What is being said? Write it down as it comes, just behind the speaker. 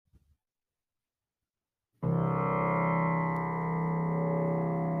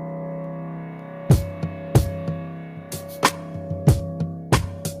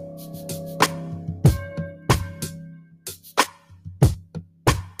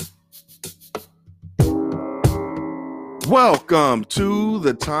Welcome to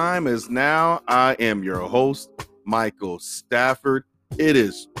The Time Is Now. I am your host, Michael Stafford. It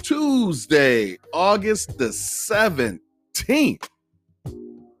is Tuesday, August the 17th.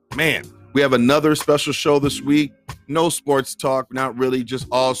 Man, we have another special show this week. No sports talk, not really, just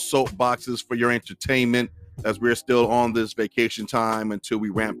all soapboxes for your entertainment as we're still on this vacation time until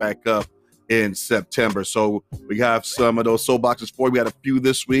we ramp back up in September. So we have some of those soapboxes for you. We had a few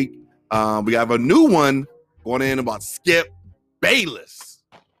this week. We have a new one going in about Skip Bayless.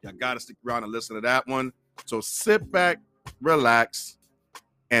 You got to stick around and listen to that one. So sit back, relax,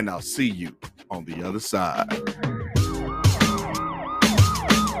 and I'll see you on the other side.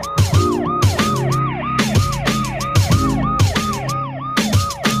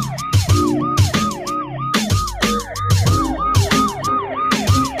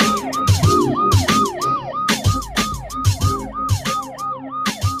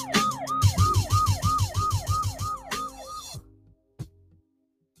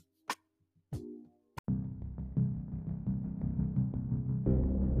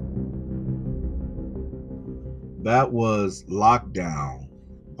 That was Lockdown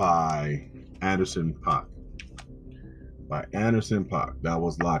by Anderson .Paak. That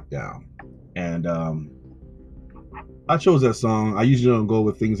was Lockdown. And I chose that song. I usually don't go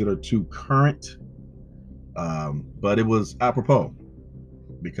with things that are too current, but it was apropos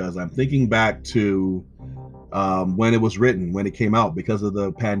because I'm thinking back to when it was written, when it came out, because of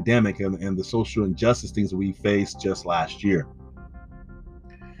the pandemic and the social injustice things that we faced just last year.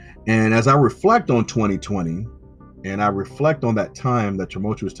 And as I reflect on 2020, and I reflect on that time, that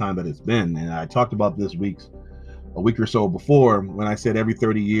tumultuous time that it's been. And I talked about this a week or so before when I said every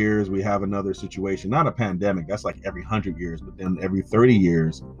 30 years we have another situation, not a pandemic, that's like every 100 years, but then every 30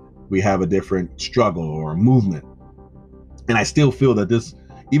 years we have a different struggle or a movement. And I still feel that this,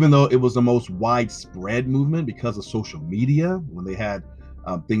 even though it was the most widespread movement because of social media, when they had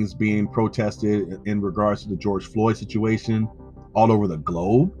things being protested in regards to the George Floyd situation all over the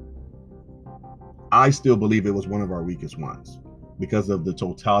globe, I still believe it was one of our weakest ones because of the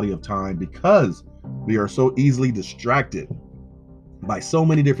totality of time, because we are so easily distracted by so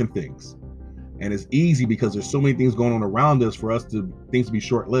many different things. And it's easy because there's so many things going on around us for us to things to be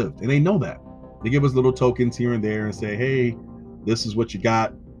short-lived. And they know that. They give us little tokens here and there and say, hey, this is what you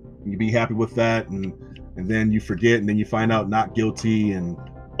got. You be happy with that. And then you forget, and then you find out not guilty and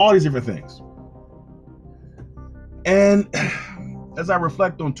all these different things. And as I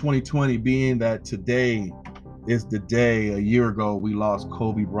reflect on 2020, being that today is the day a year ago we lost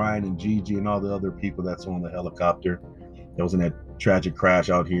Kobe Bryant and Gigi and all the other people that's on the helicopter that was in that tragic crash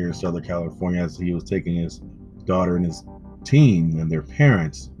out here in Southern California as he was taking his daughter and his team and their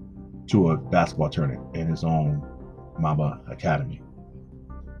parents to a basketball tournament in his own Mamba Academy.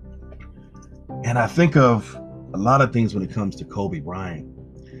 And I think of a lot of things when it comes to Kobe Bryant.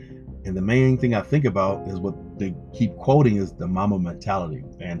 And the main thing I think about is what they keep quoting is the Mamba mentality,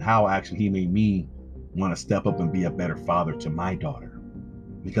 and how actually he made me want to step up and be a better father to my daughter.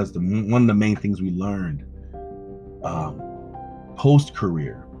 Because one of the main things we learned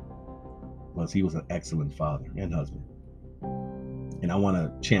post-career was he was an excellent father and husband. And I want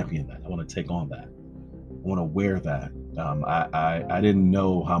to champion that. I want to take on that. I want to wear that. I didn't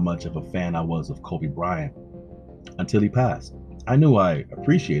know how much of a fan I was of Kobe Bryant until he passed. I knew I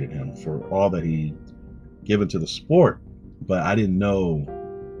appreciated him for all that he given to the sport, but I didn't know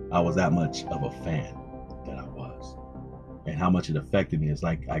I was that much of a fan that I was, and how much it affected me. It's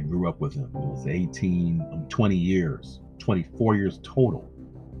like I grew up with him. It was 20 years, 24 years total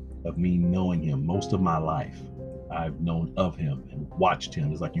of me knowing him. Most of my life I've known of him and watched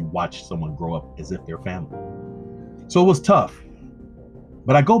him. It's like you watch someone grow up as if they're family. So it was tough,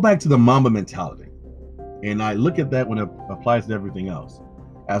 but I go back to the Mamba mentality. And I look at that when it applies to everything else.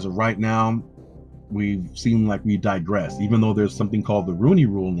 As of right now, we've seen like we digress. Even though there's something called the Rooney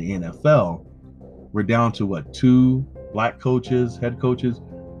Rule in the NFL, we're down to 2 black coaches, head coaches,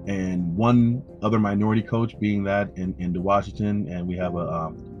 and 1 other minority coach, being that in Washington, and we have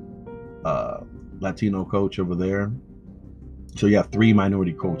a Latino coach over there. So you have 3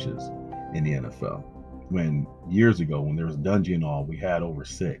 minority coaches in the NFL. When years ago, when there was Dungy and all, we had over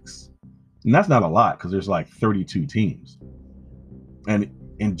 6. And that's not a lot because there's like 32 teams. And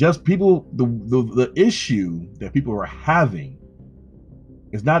just people, the issue that people are having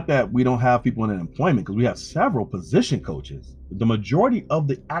is not that we don't have people in employment, because we have several position coaches. The majority of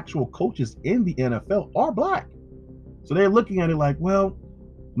the actual coaches in the NFL are black. So they're looking at it like, well,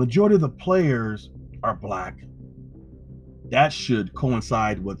 majority of the players are black. That should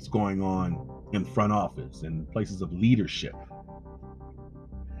coincide with what's going on in front office and places of leadership.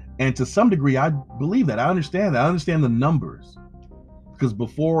 And to some degree, I believe that. I understand that. I understand the numbers. Because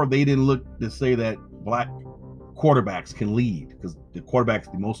before, they didn't look to say that black quarterbacks can lead, because the quarterback's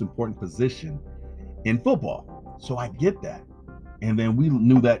the most important position in football. So I get that. And then we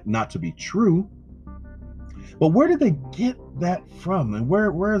knew that not to be true. But where did they get that from? And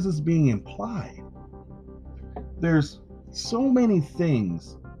where is this being implied? There's so many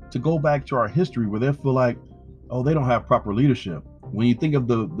things to go back to our history where they feel like, oh, they don't have proper leadership. When you think of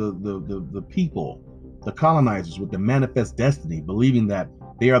the people, the colonizers with the manifest destiny, believing that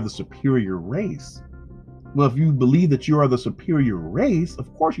they are the superior race. Well, if you believe that you are the superior race,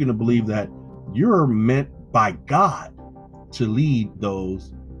 of course you're going to believe that you're meant by God to lead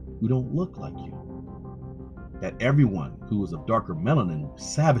those who don't look like you. That everyone who is of darker melanin are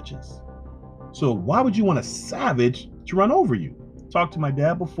savages. So why would you want a savage to run over you? Talked to my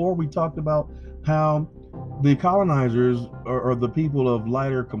dad before. We talked about how the colonizers or the people of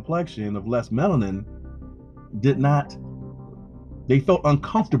lighter complexion, of less melanin, they felt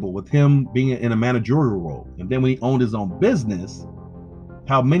uncomfortable with him being in a managerial role. And then when he owned his own business,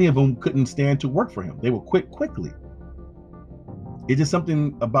 how many of them couldn't stand to work for him. They would quit quickly. It's just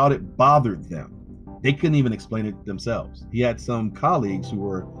something about it bothered them. They couldn't even explain it themselves. He had some colleagues who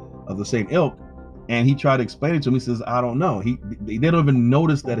were of the same ilk, and he tried to explain it to him. He says, I don't know. They don't even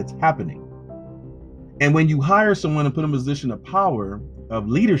notice that it's happening. And when you hire someone and put them in a position of power, of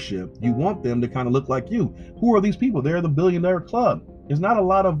leadership, you want them to kind of look like you. Who are these people? They're the billionaire club. There's not a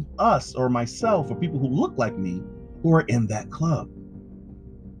lot of us or myself or people who look like me who are in that club.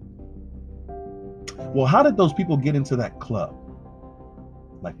 Well, how did those people get into that club?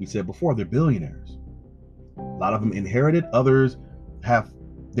 Like we said before, they're billionaires. A lot of them inherited. Others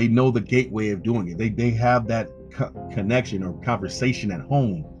they know the gateway of doing it. They have that connection or conversation at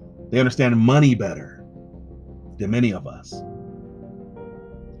home. They understand money better than many of us.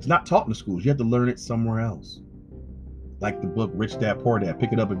 It's not taught in the schools. You have to learn it somewhere else. Like the book Rich Dad Poor Dad.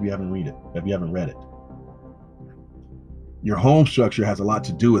 Pick it up if you haven't read it. Your home structure has a lot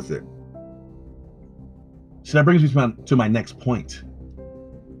to do with it. So that brings me to my next point.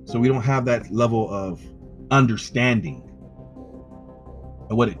 So we don't have that level of understanding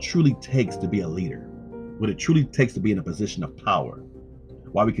of what it truly takes to be a leader, what it truly takes to be in a position of power.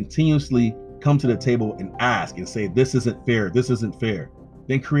 While we continuously come to the table and ask and say, this isn't fair,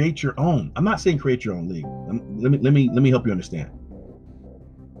 then create your own. I'm not saying create your own league. Let me help you understand.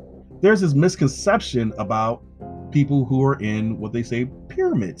 There's this misconception about people who are in what they say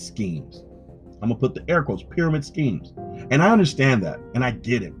pyramid schemes. I'm gonna put the air quotes, pyramid schemes. And I understand that, and I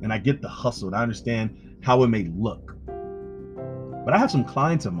get it, and I get the hustle, and I understand how it may look. But I have some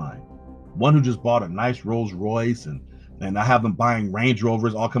clients of mine, one who just bought a nice Rolls Royce, and I have them buying Range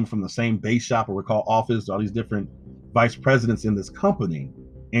Rovers, all coming from the same base shop, or we call office, all these different vice presidents in this company,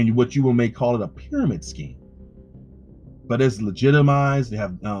 and what you may call it a pyramid scheme. But it's legitimized. They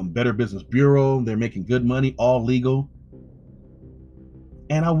have Better Business Bureau. They're making good money, all legal.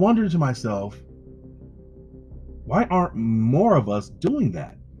 And I wondered to myself, why aren't more of us doing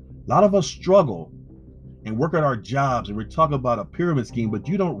that? A lot of us struggle and work at our jobs, and we talk about a pyramid scheme, but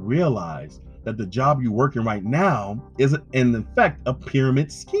you don't realize that the job you're working right now is in effect a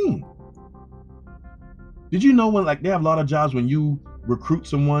pyramid scheme. Did you know when they have a lot of jobs, when you recruit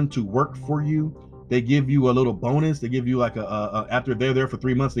someone to work for you, they give you a little bonus. They give you like after they're there for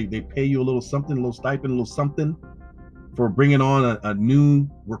 3 months, they pay you a little something, a little stipend, a little something for bringing on a new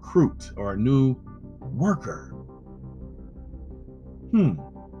recruit or a new worker.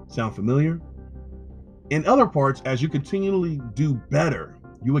 Sound familiar? In other parts, as you continually do better,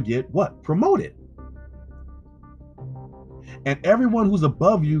 you would get what? Promoted. And everyone who's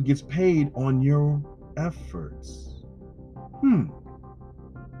above you gets paid on your efforts.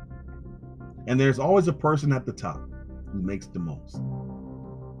 And there's always a person at the top who makes the most.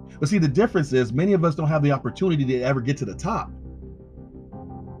 But see, the difference is many of us don't have the opportunity to ever get to the top.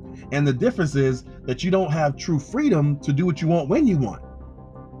 And the difference is that you don't have true freedom to do what you want when you want.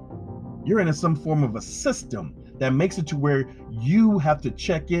 You're in some form of a system that makes it to where you have to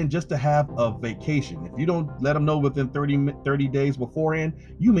check in just to have a vacation. If you don't let them know within 30 days beforehand,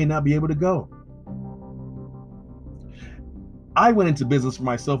 you may not be able to go. I went into business for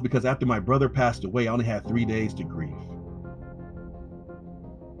myself because after my brother passed away, I only had 3 days to grieve.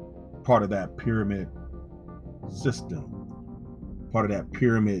 Part of that pyramid system, part of that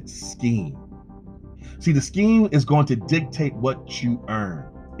pyramid scheme. See, the scheme is going to dictate what you earn.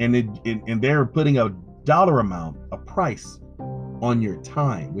 And they're putting a dollar amount, a price on your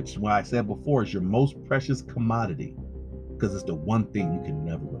time, which is why I said before is your most precious commodity, because it's the one thing you can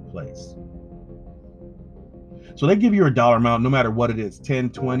never replace. So they give you a dollar amount, no matter what it is, 10,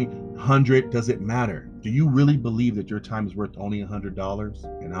 20, 100, does it matter? Do you really believe that your time is worth only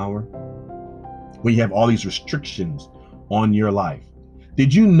 $100 an hour? When you have all these restrictions on your life.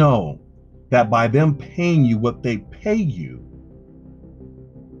 Did you know that by them paying you what they pay you,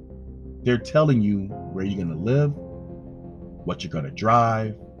 they're telling you where you're going to live, what you're going to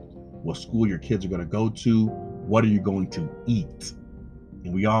drive, what school your kids are going to go to, what are you going to eat?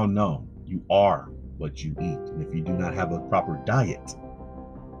 And we all know you are what you eat. And if you do not have a proper diet,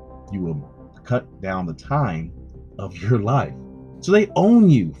 you will cut down the time of your life. So they own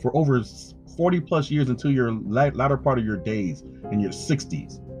you for over 40 plus years until your latter part of your days in your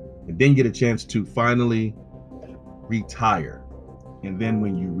 60s, and then get a chance to finally retire. And then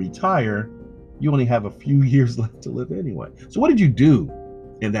when you retire, you only have a few years left to live anyway. So what did you do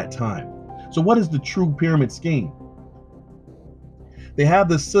in that time? So what is the true pyramid scheme? They have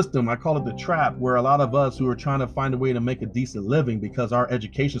this system, I call it the trap, where a lot of us who are trying to find a way to make a decent living because our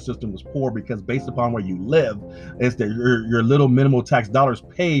education system was poor, because based upon where you live, it's that your little minimal tax dollars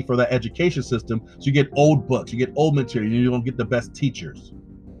pay for that education system. So you get old books, you get old material, you don't get the best teachers.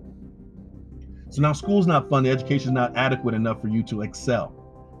 So now school's not fun, the education's not adequate enough for you to excel.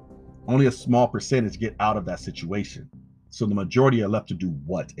 Only a small percentage get out of that situation. So the majority are left to do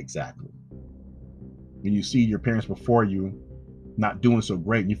what exactly? When you see your parents before you not doing so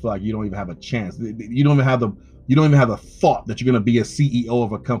great, and you feel like you don't even have a chance. You don't even have the thought that you're going to be a CEO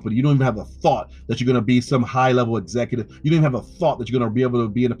of a company. You don't even have the thought that you're going to be some high level executive. You don't even have a thought that you're going to be able to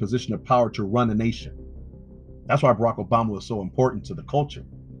be in a position of power to run a nation. That's why Barack Obama was so important to the culture.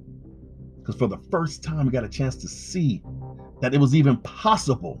 Because for the first time, we got a chance to see that it was even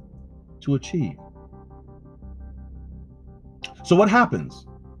possible to achieve. So what happens?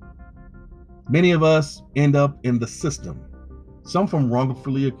 Many of us end up in the system. Some from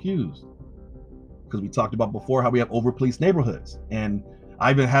wrongfully accused, because we talked about before how we have over-policed neighborhoods. And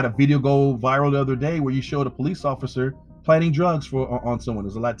I even had a video go viral the other day where you showed a police officer planting drugs on someone. It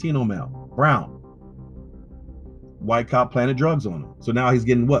was a Latino male, brown. White cop planted drugs on him. So now he's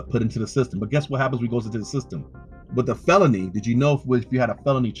getting what? Put into the system. But guess what happens when he goes into the system? With the felony, did you know if you had a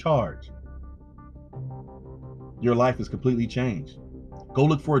felony charge, your life is completely changed? Go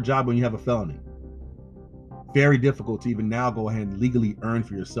look for a job when you have a felony. Very difficult to even now go ahead and legally earn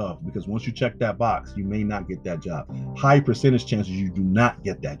for yourself, because once you check that box, you may not get that job. High percentage chances you do not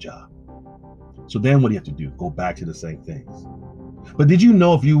get that job. So then what do you have to do? Go back to the same things. But did you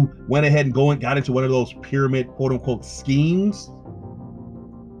know if you went ahead and got into one of those pyramid quote unquote schemes,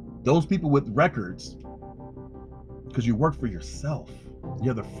 those people with records, because you work for yourself, you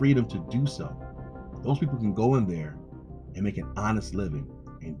have the freedom to do so. Those people can go in there and make an honest living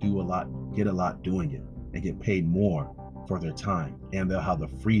and do a lot, get a lot doing it, and get paid more for their time. And they'll have the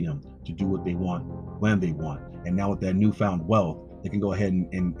freedom to do what they want when they want. And now with that newfound wealth, they can go ahead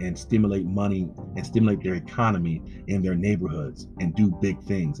and stimulate money and stimulate their economy in their neighborhoods and do big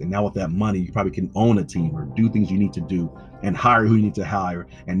things. And now with that money, you probably can own a team or do things you need to do and hire who you need to hire.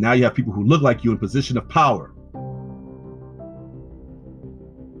 And now you have people who look like you in position of power.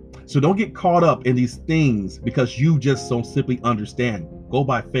 So don't get caught up in these things because you just don't simply understand. Go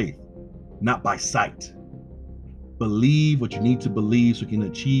by faith, not by sight. Believe what you need to believe so you can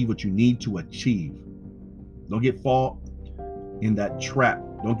achieve what you need to achieve. Don't get caught in that trap.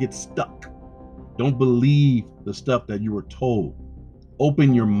 Don't get stuck. Don't believe the stuff that you were told.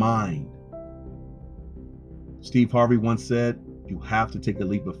 Open your mind. Steve Harvey once said, you have to take a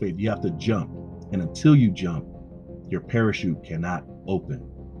leap of faith. You have to jump. And until you jump, your parachute cannot open.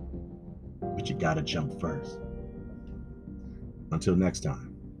 But you got to jump first. Until next time.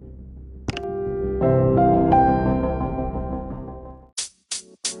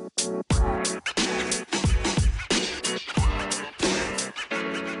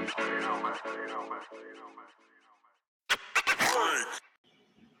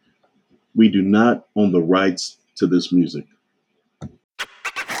 We do not own the rights to this music.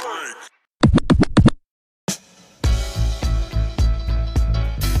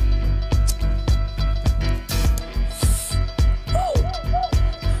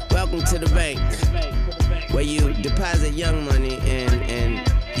 Welcome to the bank, where you deposit young money and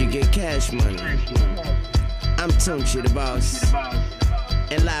you get cash money. I'm Tunchi, the boss,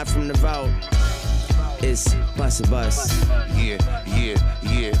 and live from the vault. It's bust a bus. Yeah.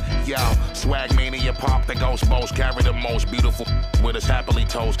 Yo, swag mania pop the ghost boast. Carry the most beautiful with us happily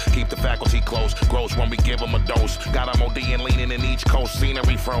toast. Keep the faculty close. Gross when we give them a dose. Got them OD and leaning in each coast.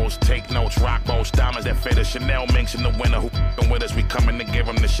 Scenery froze. Take notes. Rock boats. Diamonds that fit us. Chanel minks in the winter. Who with us? We coming to give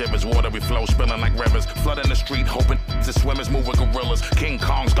them the shivers. Watery flow. Spilling like rivers. Flooding the street. Hoping the swimmers move with gorillas. King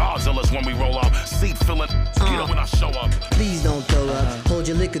Kongs. Godzillas when we roll up. Seat filling. Get up when I show up. Please don't throw up. Hold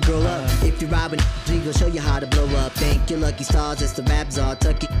your liquor, grow up. If you're robbing, we gon' show you how to blow up. Thank your lucky stars, it's the rap czar.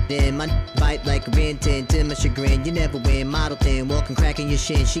 Tuck it in, my bite like a Ren 10 to my chagrin. You never win, model thin, walking cracking your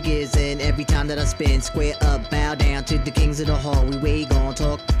shin. She gives in every time that I spin. Square up, bow down to the kings of the hall. We way gon'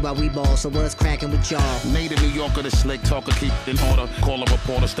 talk while we ball, so what's cracking with y'all? Native New Yorker, the slick talker, keep it in order. Call a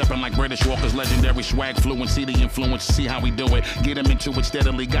reporter, stepping like British walkers. Legendary swag, fluency, the influence. See how we do it. Get him into it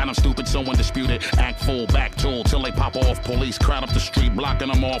steadily. Got him stupid, so undisputed. Act full, back tool till they pop off. Police crowd up the street, blocking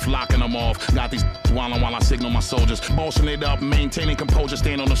them off, locking them off. Got these wildin' while I signal my soldiers. Bossing it up, maintaining composure,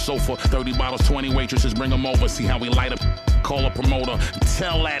 stand on the sofa. 30 bottles, 20 waitresses, bring them over. See how we light up. Call a promoter.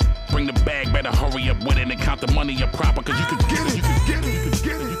 Tell that, bring the bag, better hurry up with it and count the money up proper. Cause you could get it, you could get it, you could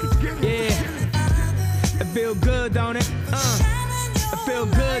get it, you could get it. Yeah. It feel good, don't it? It feel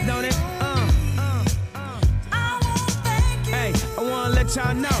good, don't it? Hey, I wanna let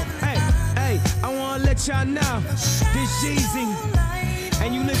y'all know. Hey, I wanna let y'all know. This Jeezy.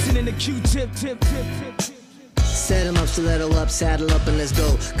 And you listening to Q-Tip. Set 'em up, stiletto up, saddle up and let's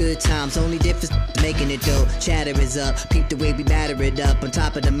go. Good times, only difference making it dope. Chatter is up, peep the way we batter it up. On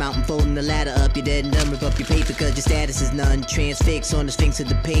top of the mountain, folding the ladder up. You're dead and done, rip up your paper cause your status is none. Transfix on the sphinx of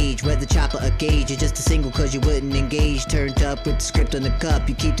the page. Whether chopper or gauge, you're just a single cause you wouldn't engage. Turned up with the script on the cup,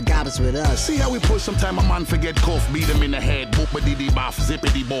 you keep the goblins with us. See how we push, sometime a man forget cough. Beat him in the head, boop-a-dee-dee-boff,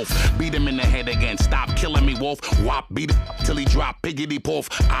 zippity boff. Beat him in the head again, stop killing me, wolf. Wop, beat it till he drop, piggity-poof.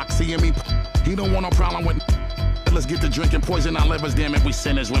 Oxy and me, he don't want no problem with. Let's get to drinking, poison our livers, damn it, we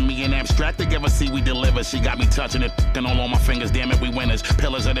sinners. When me and Abstract together, see we deliver. She got me touching it, and all on my fingers, damn it, we winners.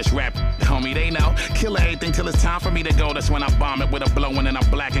 Pillars of this rap, homie, they know. Kill everything till it's time for me to go. That's when I bomb it with a blowin' and I'm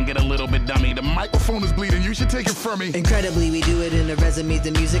black and get a little bit dummy. The microphone is bleeding, you should take it from me. Incredibly, we do it in the resumes,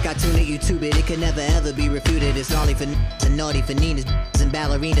 the music, I tune it, YouTube it. It can never ever be refuted. It's gnarly for and naughty for Ninas and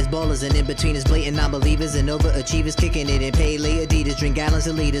ballerinas, ballers and in-betweeners, blatant non-believers and overachievers, kicking it in pay lay Adidas, drink gallons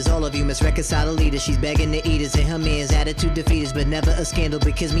of liters. All of you must reconcile a leader. She's begging to eat us and her man's attitude defeat us, but never a scandal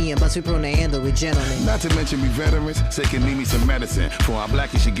because me and Bus we prone to handle with gentlemen. Not to mention we veterans, say can need me some medicine. For our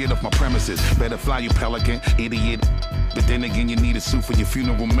black, you should get off my premises. Better fly you pelican, idiot. But then again, you need a suit for your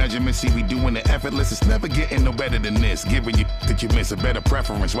funeral measurements. See, we doing the effortless. It's never getting no better than this. Giving you that you miss a better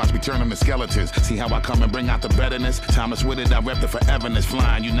preference. Watch me turn them to skeletons. See how I come and bring out the betterness. Thomas with it, I rep the foreverness.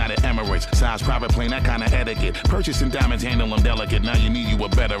 Flying United Emirates. Size private plane, that kind of etiquette. Purchasing diamonds, handle them delicate. Now you need you a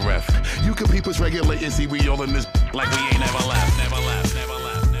better ref. You can peep us regular and see we all in this like we ain't never left, never left, never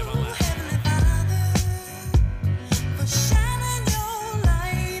left, never left.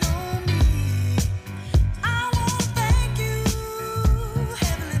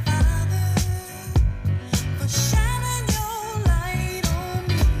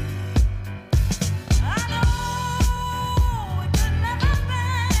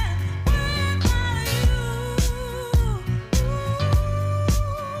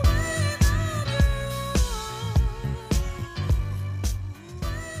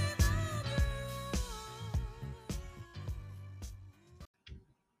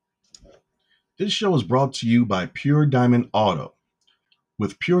 This show is brought to you by Pure Diamond Auto.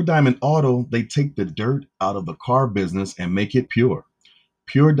 With Pure Diamond Auto, they take the dirt out of the car business and make it pure.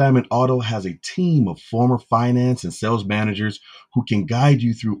 Pure Diamond Auto has a team of former finance and sales managers who can guide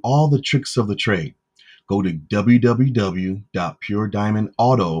you through all the tricks of the trade. Go to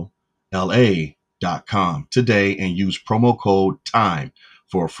www.purediamondautola.com today and use promo code TIME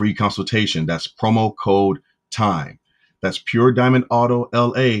for a free consultation. That's promo code TIME. That's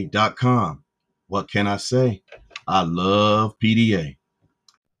purediamondautola.com. What can I say? I love PDA.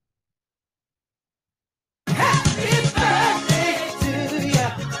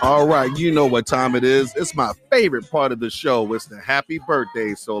 All right, you know what time it is. It's my favorite part of the show. It's the happy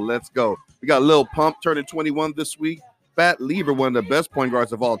birthday, so let's go. We got Lil Pump turning 21 this week. Fat Lever, one of the best point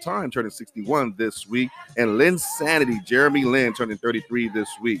guards of all time, turning 61 this week. And Lynn Sanity, Jeremy Lin, turning 33 this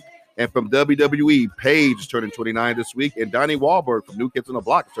week. And from WWE, Paige is turning 29 this week. And Donnie Wahlberg from New Kids on the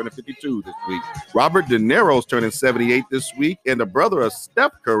Block is turning 52 this week. Robert De Niro is turning 78 this week. And the brother of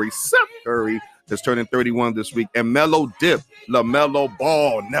Steph Curry, Seth Curry, is turning 31 this week. And Mellow Dip, LaMelo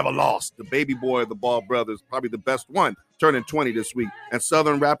Ball, never lost. The baby boy of the Ball brothers, probably the best one, turning 20 this week. And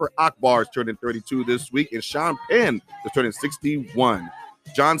Southern rapper Akbar is turning 32 this week. And Sean Penn is turning 61.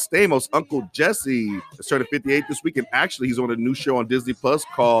 John Stamos, Uncle Jesse, is turning 58 this week. And actually, he's on a new show on Disney Plus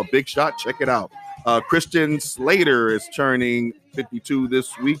called Big Shot. Check it out. Christian Slater is turning 52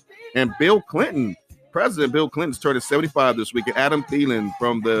 this week. And Bill Clinton, President Bill Clinton, is turning 75 this week. And Adam Thielen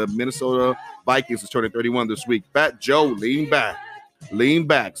from the Minnesota Vikings is turning 31 this week. Fat Joe, lean back,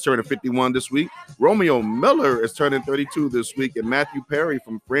 is turning 51 this week. Romeo Miller is turning 32 this week. And Matthew Perry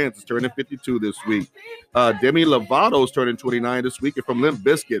from Friends is turning 52 this week. Demi Lovato is turning 29 this week. And from Limp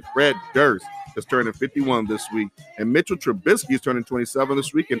Bizkit, Fred Durst is turning 51 this week. And Mitchell Trubisky is turning 27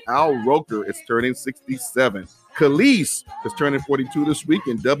 this week. And Al Roker is turning 67. Khalees is turning 42 this week.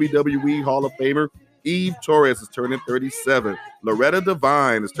 And WWE Hall of Famer Eve Torres is turning 37. Loretta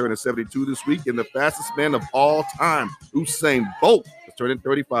Devine is turning 72 this week. And the fastest man of all time, Usain Bolt, is turning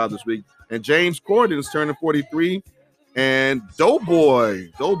 35 this week. And James Corden is turning 43. And Doughboy,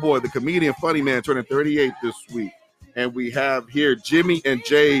 the comedian funny man, turning 38 this week. And we have here Jimmy and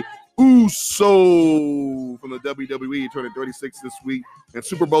Jay Uso from the WWE turning 36 this week. And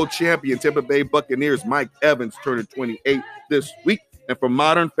Super Bowl champion Tampa Bay Buccaneers Mike Evans turning 28 this week. And from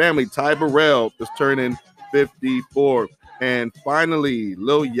Modern Family, Ty Burrell is turning 54. And finally,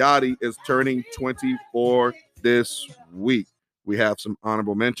 Lil Yachty is turning 24 this week. We have some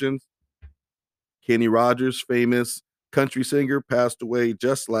honorable mentions. Kenny Rogers, famous country singer, passed away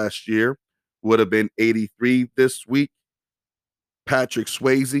just last year. Would have been 83 this week. Patrick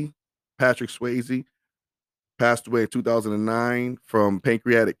Swayze passed away in 2009 from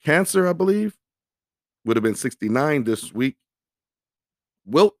pancreatic cancer, I believe. Would have been 69 this week.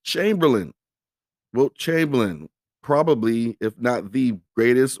 Wilt Chamberlain, probably, if not the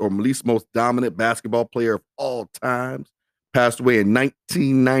greatest or least most dominant basketball player of all times, passed away in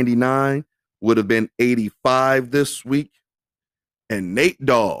 1999, would have been 85 this week. And Nate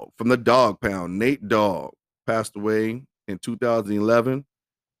Dogg from the Dog Pound, Nate Dogg, passed away in 2011,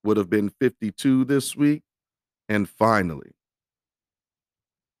 would have been 52 this week. And finally,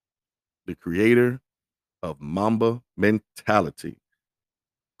 the creator of Mamba Mentality,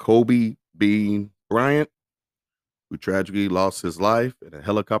 Kobe Bean Bryant, who tragically lost his life in a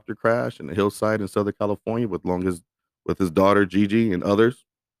helicopter crash in a hillside in Southern California with his daughter Gigi and others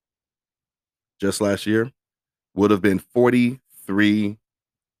just last year, would have been 43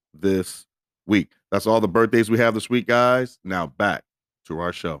 this week. That's all the birthdays we have this week, guys. Now back to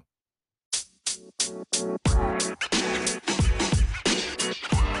our show.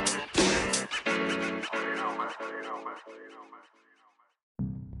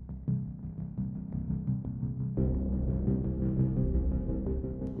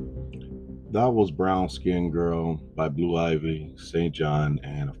 That was Brown Skin Girl by Blue Ivy, St. John,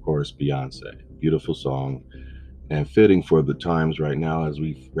 and of course, Beyonce. Beautiful song and fitting for the times right now as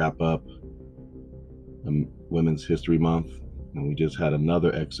we wrap up Women's History Month. And we just had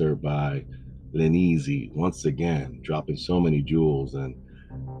another excerpt by Lenise, once again, dropping so many jewels. And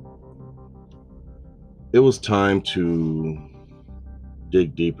it was time to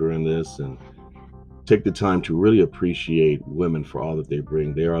dig deeper in this and take the time to really appreciate women for all that they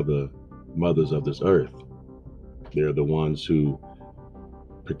bring. They are the mothers of this earth. They're the ones who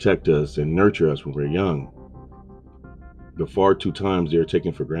protect us and nurture us when we're young. The far too times they're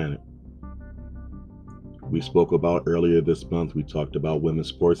taken for granted. We spoke about earlier this month, we talked about women's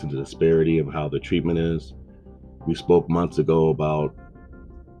sports and the disparity of how the treatment is. We spoke months ago about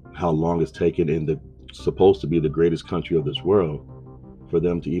how long it's taken in the supposed to be the greatest country of this world for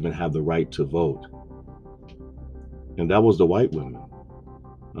them to even have the right to vote. And that was the white women.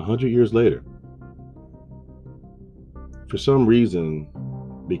 100 years later, for some reason,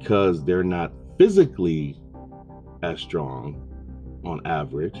 because they're not physically as strong on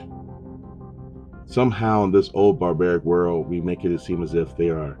average, somehow in this old barbaric world, we make it seem as if they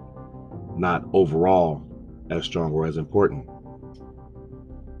are not overall as strong or as important.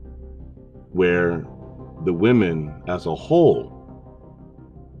 Where the women as a whole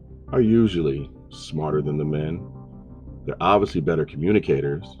are usually smarter than the men. They're obviously better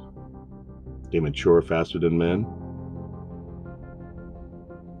communicators. They mature faster than men.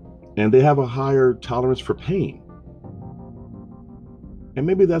 And they have a higher tolerance for pain. And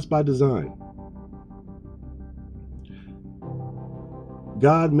maybe that's by design.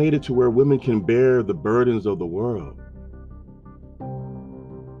 God made it to where women can bear the burdens of the world.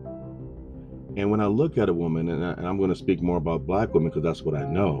 And when I look at a woman, and I'm going to speak more about Black women because that's what I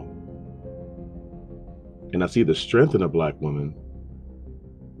know, and I see the strength in a Black woman,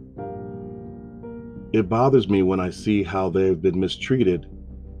 it bothers me when I see how they've been mistreated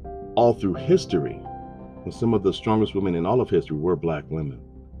all through history. And some of the strongest women in all of history were Black women.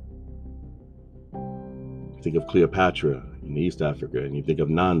 Think of Cleopatra, in East Africa, and you think of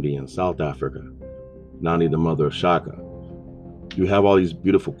Nandi in South Africa, Nandi, the mother of Shaka. You have all these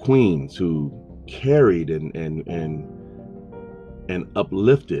beautiful queens who carried and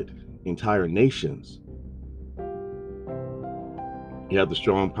uplifted entire nations. You have the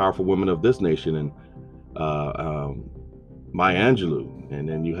strong, powerful women of this nation, and Maya Angelou, and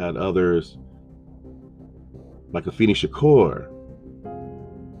then you had others like Afeni Shakur,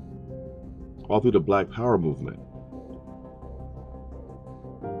 all through the Black Power movement.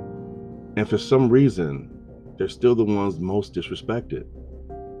 And for some reason, they're still the ones most disrespected.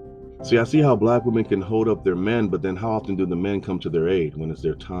 See, I see how Black women can hold up their men, but then how often do the men come to their aid when it's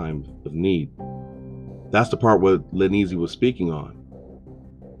their time of need? That's the part what Lenise was speaking on.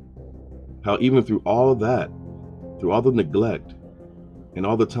 How even through all of that, through all the neglect, and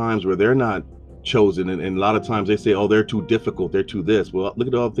all the times where they're not chosen, and a lot of times they say, oh, they're too difficult, they're too this. Well, look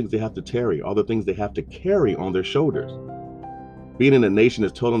at all the things they have to carry, all the things they have to carry on their shoulders. Being in a nation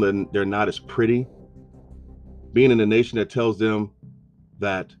that's told them that they're not as pretty, being in a nation that tells them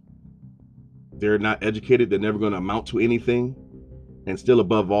that they're not educated, they're never going to amount to anything, and still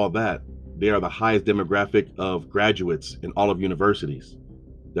above all that, they are the highest demographic of graduates in all of universities.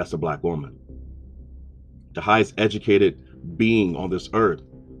 That's a Black woman. The highest educated being on this earth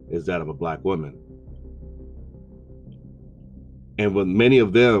is that of a Black woman. And with many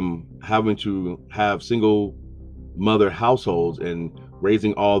of them having to have single mother households and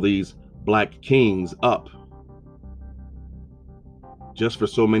raising all these Black kings up, just for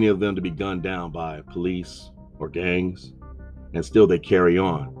so many of them to be gunned down by police or gangs, and still they carry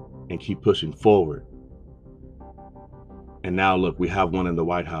on and keep pushing forward. And now look, we have one in the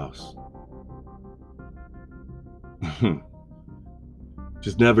White House.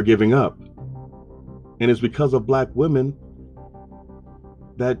 Just never giving up. And it's because of Black women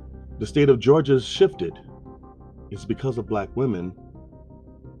that the state of Georgia has shifted. It's because of Black women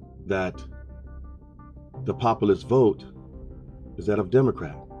that the populist vote is that of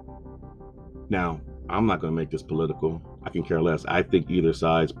Democrat. Now, I'm not going to make this political. I can care less. I think either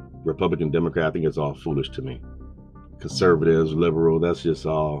side's Republican, Democrat, I think it's all foolish to me. Conservatives, liberal, that's just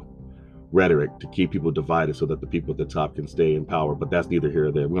all rhetoric to keep people divided so that the people at the top can stay in power. But that's neither here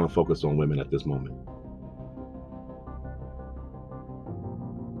or there. We're going to focus on women at this moment.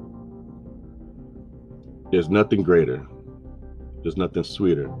 There's nothing greater. There's nothing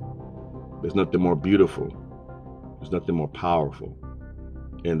sweeter. There's nothing more beautiful. There's nothing more powerful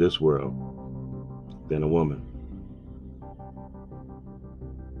in this world than a woman.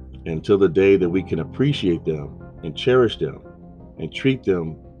 Until the day that we can appreciate them and cherish them and treat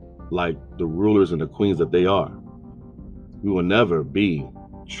them like the rulers and the queens that they are, we will never be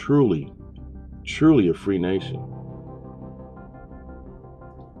truly, truly a free nation.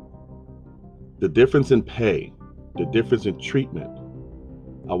 The difference in pay, the difference in treatment.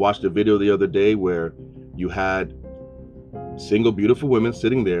 I watched a video the other day where you had single beautiful women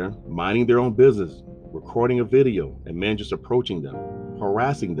sitting there minding their own business, recording a video, and men just approaching them,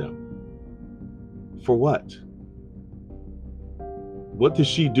 harassing them. For what? What does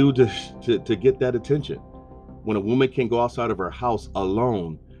she do to get that attention? When a woman can go outside of her house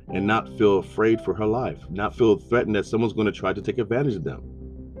alone and not feel afraid for her life, not feel threatened that someone's going to try to take advantage of them,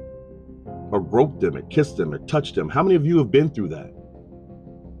 or grope them, or kiss them, or touch them. How many of you have been through that?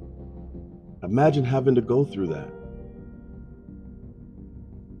 Imagine having to go through that.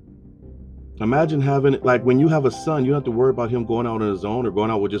 Imagine having, like when you have a son, you don't have to worry about him going out on his own or going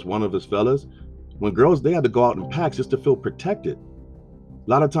out with just one of his fellas. When girls, they had to go out in packs just to feel protected. A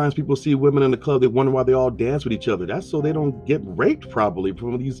lot of times people see women in the club, they wonder why they all dance with each other. That's so they don't get raped probably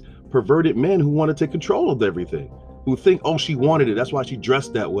from these perverted men who want to take control of everything, who think, oh, she wanted it, that's why she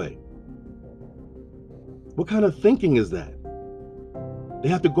dressed that way. What kind of thinking is that? They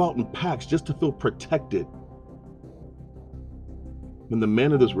have to go out in packs just to feel protected, when the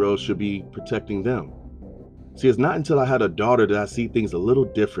men of this world should be protecting them. See, it's not until I had a daughter that I see things a little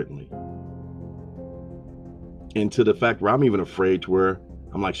differently. And to the fact where I'm even afraid to where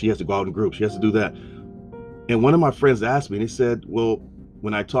I'm like, she has to go out in groups, she has to do that. And one of my friends asked me, and he said, well,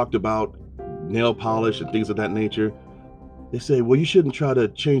 when I talked about nail polish and things of that nature, they say, well, you shouldn't try to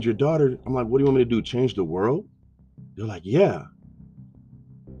change your daughter. I'm like, what do you want me to do? Change the world? They're like, yeah.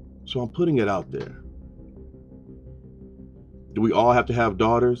 So I'm putting it out there. Do we all have to have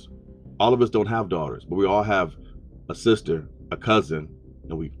daughters? All of us don't have daughters, but we all have a sister, a cousin,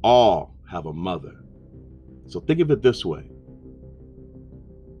 and we all have a mother. So think of it this way.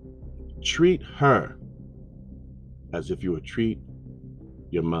 Treat her as if you would treat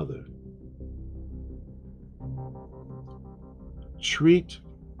your mother. Treat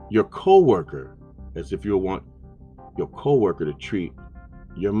your coworker as if you want your coworker to treat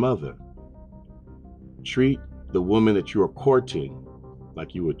your mother. Treat the woman that you are courting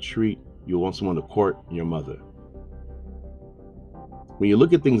like you want someone to court your mother. When you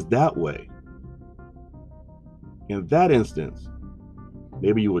look at things that way, in that instance,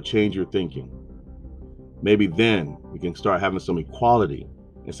 maybe you will change your thinking. Maybe then we can start having some equality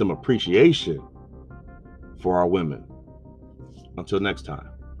and some appreciation for our women. Until next time.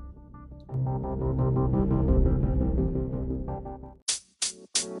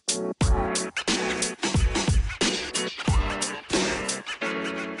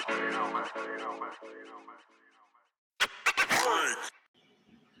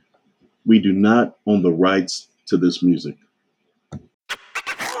 We do not own the rights to this music.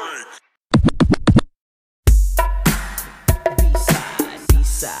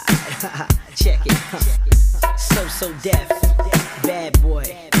 B-side. Check it. So Def, Bad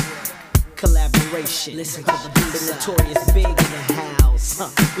Boy, collaboration. Listen to the Notorious Big in the house.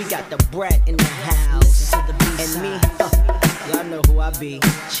 We got the Brat in the house. And me, y'all know who I be.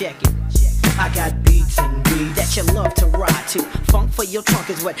 Check it. I got beats and beats that you love to ride to. Funk for your trunk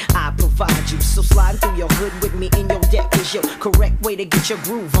is what I provide you. So slide through your hood with me in your deck is your correct way to get your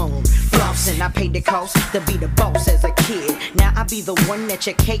groove on. Flossing, I paid the cost to be the boss as a kid. Now I be the one that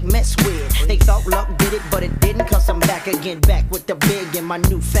you can't mess with. They thought luck did it, but it didn't, cause I'm back again, back with the big and my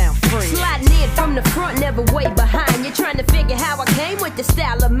newfound friend. Sliding in from the front, never way behind. You're trying to figure how I came with the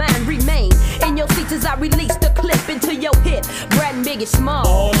style of mine. Remain in your seats as I release the clip into your hip. Brad and Biggie Small.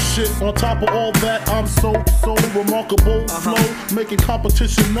 Oh shit, on top of all that, I'm so remarkable. Flow, making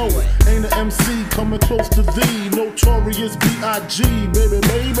competition know it. Ain't an MC coming close to thee. Notorious B.I.G. baby.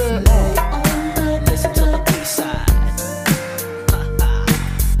 Listen to the B-side.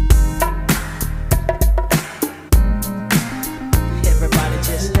 Everybody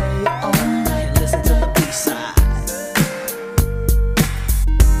just lay on and listen to the B-side.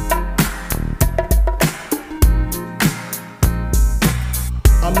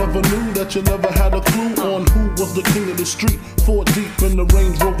 I never knew that you never had a clue on who was the king of the street. 4 deep in the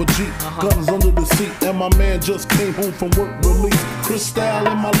Range Rover Jeep, guns under the seat, and my man just came home from work release. Crystal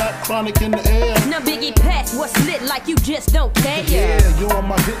in my lap, chronic in the air. Now Biggie Pass, what's lit like you just don't care. Yeah, you're on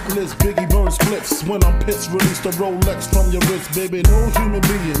my hit list. Biggie burn splits when I'm pissed. Release the Rolex from your wrist, baby. No human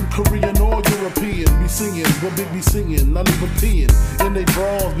being, Korean or European, be singing what Big be singing, not even peeing in they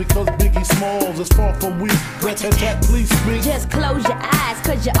drawers because Biggie Smalls is far from weak. Rat-tat-tat, please speak. Just close your eyes,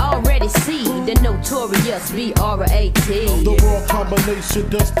 cause you already see the Notorious B.R.A.T. The raw combination,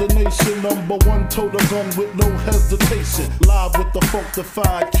 destination, #1 total gun with no hesitation. Live with the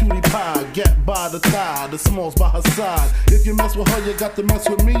funkified cutie pie, gap by the thigh, the Smalls by her side. If you mess with her, you got to mess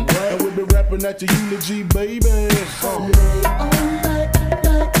with me. And we'll be rapping at your eulogy, baby.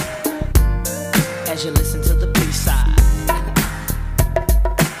 As you listen to the B-side.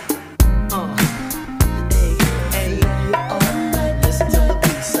 Listen to the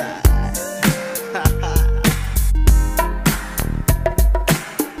B-side.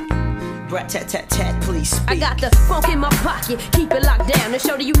 Brat-tat-tat-tat, please speak. I got the funk in my pocket, keep it locked down to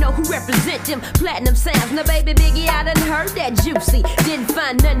show that you know who represent them platinum sounds. Now baby Biggie, I done heard that juicy. Didn't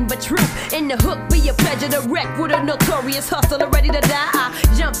find nothing but truth in the hook. Be a pleasure to wreck with a notorious hustler ready to die. I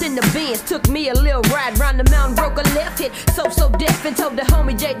jumped in the Benz, took me a little ride round the mountain, broke a left hit. So deaf and told the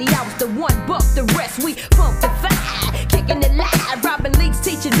homie JD I was the one. Buck the rest, we funkified, kicking it live. Robin Leeds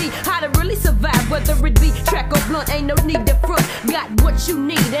teaching me how to really survive. Whether it be track or blunt, ain't no need to front. Got what you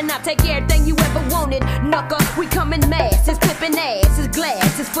need and I take everything you ever wanted. Knucker, we come in mass, it's clipping ass, it's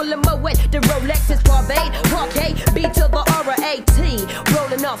glass, it's full of Moet. The Rolex is Barbade, Parquet, B to the R-A-T.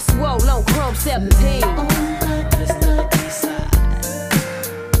 Rolling off swole on Chrome 17. Listen to the B-side.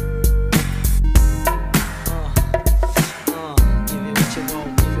 Give it what you want,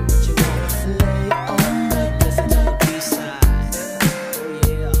 give it what you want. Lay on back, listen to the B-side. Oh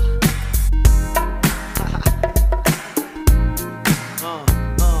yeah.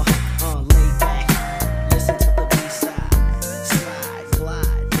 Lay back, listen to the B-side. Slide,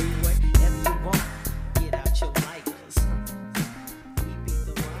 glide, do whatever you want. Get out your lighters. We beat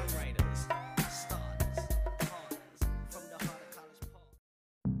the rhyme writers, starters, harders, from the heart of College Park.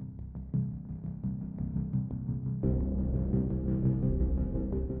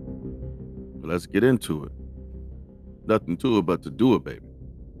 Let's get into it. Nothing to it but to do it, baby.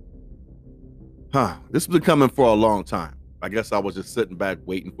 This has been coming for a long time. I guess I was just sitting back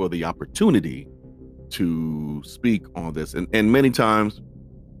waiting for the opportunity to speak on this. And many times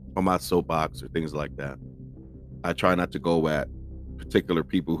on my soapbox or things like that, I try not to go at particular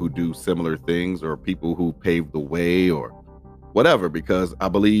people who do similar things or people who paved the way or whatever, because I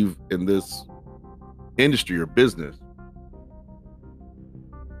believe in this industry or business,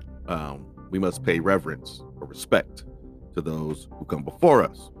 we must pay reverence or respect to those who come before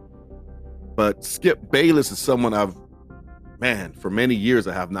us. But Skip Bayless is someone for many years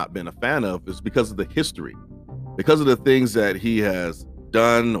I have not been a fan of. Is because of the history, because of the things that he has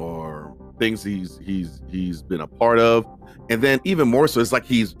done or things he's been a part of. And then even more so, it's like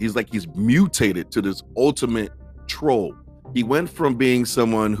he's mutated to this ultimate troll. He went from being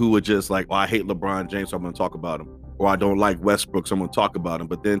someone who would just like, I hate LeBron James, so I'm going to talk about him, or I don't like Westbrook, so I'm going to talk about him,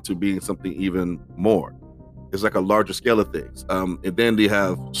 but then to being something even more. It's like a larger scale of things. And then they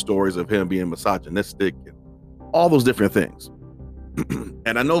have stories of him being misogynistic and all those different things.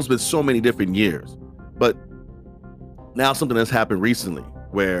 And I know it's been so many different years, but now something has happened recently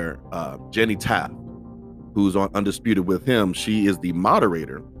where Jenny Taft, who's on Undisputed with him, she is the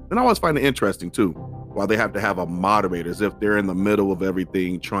moderator. And I always find it interesting too, why they have to have a moderator, as if they're in the middle of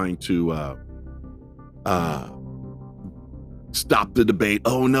everything trying to stop the debate.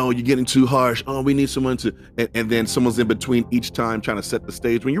 Oh no, you're getting too harsh. Oh, we need someone to, and then someone's in between each time trying to set the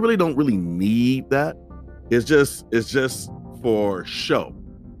stage when you really don't really need that. It's just for show,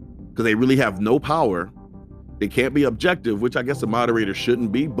 because they really have no power. They can't be objective, which I guess a moderator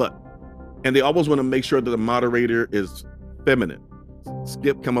shouldn't be, and they always want to make sure that the moderator is feminine.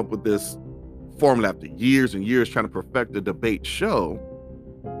 Skip come up with this formula after years and years trying to perfect the debate show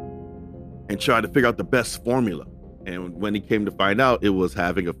and try to figure out the best formula. And when he came to find out, it was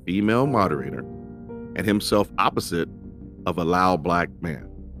having a female moderator and himself opposite of a loud black man.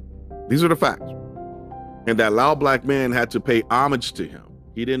 These are the facts. And that loud black man had to pay homage to him.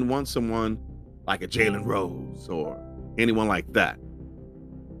 He didn't want someone like a Jalen Rose or anyone like that.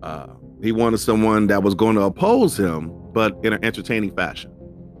 He wanted someone that was going to oppose him, but in an entertaining fashion.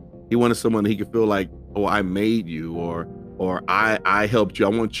 He wanted someone he could feel like, oh, I made you, or I helped you. I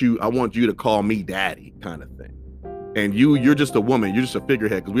want you to call me daddy, kind of thing. And you're just a woman. You're just a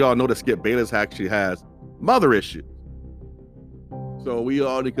figurehead, because we all know that Skip Bayless actually has mother issues. So we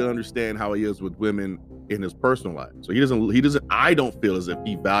all can understand how he is with women in his personal life. So he doesn't. I don't feel as if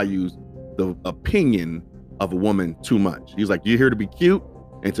he values the opinion of a woman too much. He's like, you're here to be cute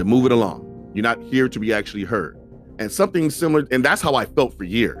and to move it along. You're not here to be actually heard. And something similar, and that's how I felt for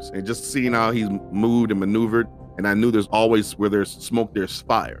years. And just seeing how he's moved and maneuvered, and I knew there's always, where there's smoke, there's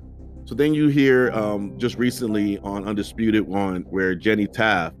fire. So then you hear just recently on Undisputed One, where Jenny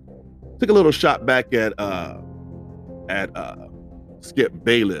Taft took a little shot back at Skip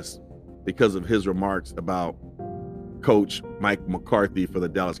Bayless because of his remarks about Coach Mike McCarthy for the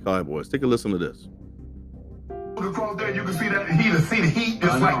Dallas Cowboys. Take a listen to this. Across there, you can see that heat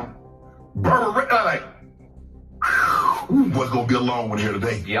just like burger, like, what's gonna be a long one here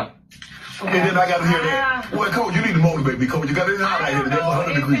today? Yep. Okay, then I got to hear that. Boy, Coach, you need to motivate me, Coach. You got to hot out here today.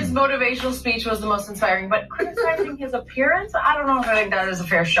 100 degrees. His motivational speech was the most inspiring, but criticizing his appearance, I don't know if I think that is a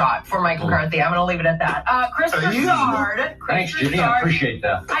fair shot for Mike McCarthy. I'm going to leave it at that. Chris Broussard. Thanks, Judy. I appreciate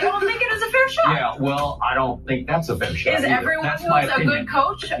that. I don't think it is a fair shot. Yeah, well, I don't think that's a fair shot. Is everyone who is a good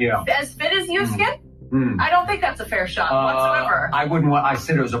coach as fit as you, Skip? I don't think that's a fair shot whatsoever. I wouldn't want, I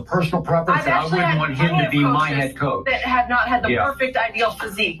said it was a personal preference, and I wouldn't want him to be my head coach. That have not had the perfect ideal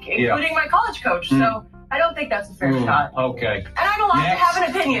physique, including my college coach. So I don't think that's a fair shot. Okay. And I'm allowed to have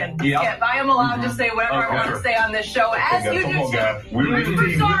an opinion, Skip. I am allowed to say whatever I want to say on this show, as you do too.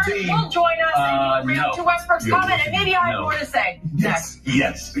 Broussard will join us and react to Westbrook's comment, and maybe I have more to say next.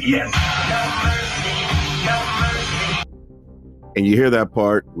 Yes. And you hear that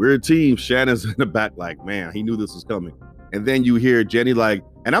part, we're a team. Shannon's in the back like, man, he knew this was coming. And then you hear Jenny like,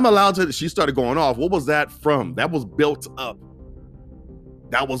 and I'm allowed to, she started going off. What was that from? That was built up.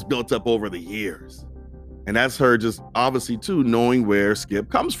 That was built up over the years. And that's her just obviously too knowing where Skip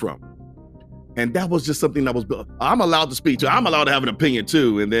comes from. And that was just something that was built. I'm allowed to speak too. I'm allowed to have an opinion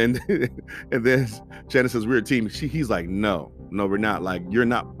too. And then Shannon says, we're a team. He's like, no, we're not. Like, you're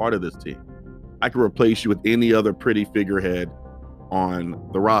not part of this team. I can replace you with any other pretty figurehead on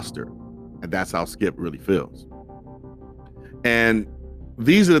the roster. And that's how Skip really feels. And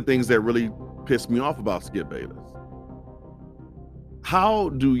these are the things that really piss me off about Skip Bayless. How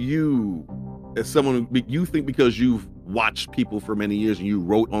do you, as someone, you think because you've watched people for many years and you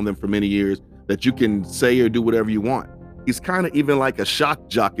wrote on them for many years, that you can say or do whatever you want? He's kind of even like a shock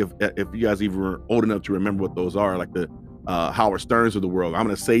jock, if you guys even were old enough to remember what those are, like the Howard Sterns of the world. I'm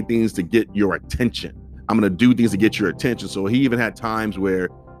going to say things to get your attention. I'm going to do things to get your attention. So he even had times where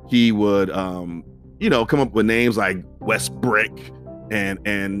he would, come up with names like West Brick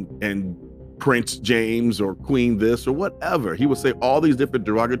and Prince James or Queen this or whatever. He would say all these different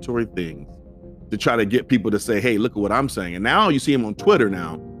derogatory things to try to get people to say, hey, look at what I'm saying. And now you see him on Twitter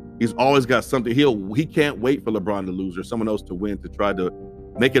now. He's always got something. He can't wait for LeBron to lose or someone else to win to try to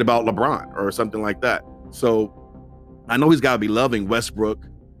make it about LeBron or something like that. So I know he's got to be loving Westbrook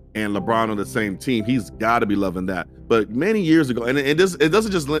and LeBron on the same team. He's got to be loving that. But many years ago, and it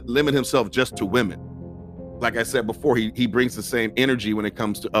doesn't just limit himself just to women. Like I said before, he brings the same energy when it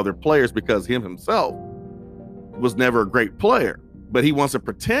comes to other players because himself was never a great player. But he wants to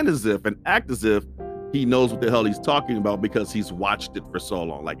pretend as if and act as if he knows what the hell he's talking about because he's watched it for so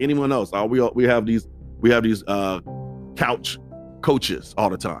long. Like anyone else, we have these couch coaches all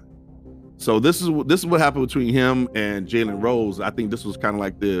the time. So this is what happened between him and Jalen Rose. I think this was kind of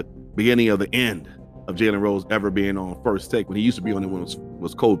like the beginning of the end of Jalen Rose ever being on First Take. When he used to be on it when it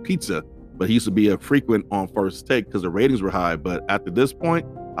was Cold Pizza, but he used to be a frequent on First Take because the ratings were high. But after this point,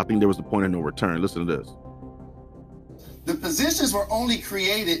 I think there was the point of no return. Listen to this. The positions were only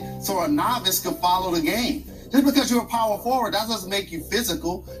created so a novice could follow the game. Just because you're a power forward, that doesn't make you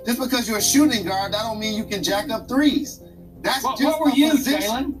physical. Just because you're a shooting guard, that don't mean you can jack up threes. That's what just were you, position.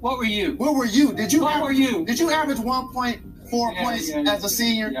 Jalen? What were you? Where were you? Did you Did you average 1.4 points as a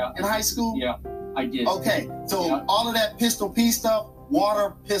senior in high school? Yeah, I did. Okay, so all of that Pistol P stuff,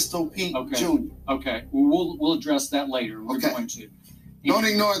 Water Pistol Pete Jr. Okay, we'll address that later. We're going to. Don't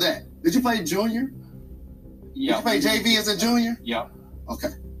ignore that. Did you play junior? Yeah. Did you play JV as a junior? Yeah. Okay.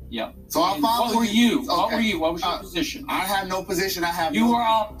 Yeah. So I follow What were you? Okay. What were you? What was your position? I have no position. You were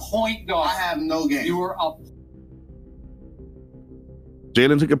a point guard. I have no game. You were a.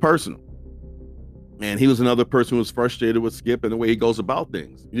 Jalen took it personal. And he was another person who was frustrated with Skip and the way he goes about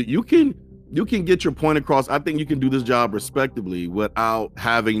things. You can get your point across. I think you can do this job respectably without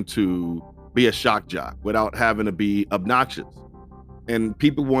having to be a shock jock, without having to be obnoxious. And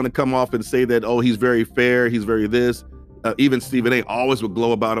people want to come off and say that, oh, he's very fair, he's very this. Even Stephen A. always would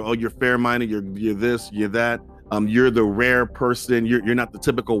glow about it. Oh, you're fair-minded, you're this, you're that. You're the rare person. You're not the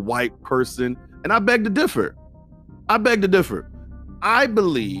typical white person. And I beg to differ. I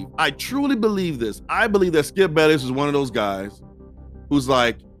truly believe this. I believe that Skip Bayless is one of those guys who's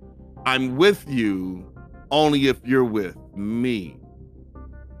like, I'm with you only if you're with me.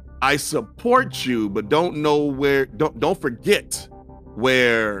 I support you, but don't forget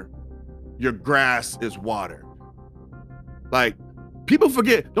where your grass is watered. Like, people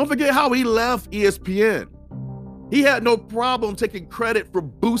don't forget how he left ESPN. He had no problem taking credit for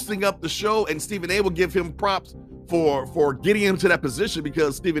boosting up the show, and Stephen A. will give him props for getting him to that position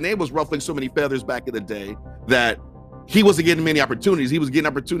because Stephen A. was ruffling so many feathers back in the day that he wasn't getting many opportunities. He was getting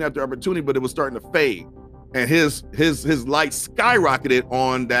opportunity after opportunity, but it was starting to fade. And his light skyrocketed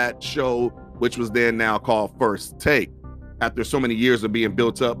on that show, which was then now called First Take, after so many years of being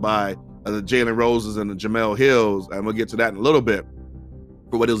built up by the Jalen Roses and the Jamel Hills, and we'll get to that in a little bit,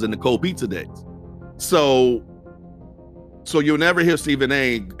 for what it was in the Cold Pizza days. So you'll never hear Stephen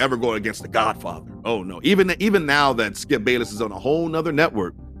A. ever go against the Godfather. Oh no, even now that Skip Bayless is on a whole nother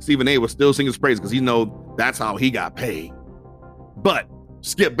network, Stephen A. will still sing his praise because he knows that's how he got paid. But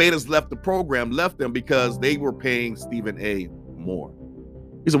Skip Bayless left them because they were paying Stephen A. more.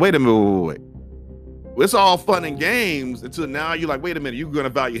 He said, wait a minute, wait. It's all fun and games until now you're like, wait a minute, you're going to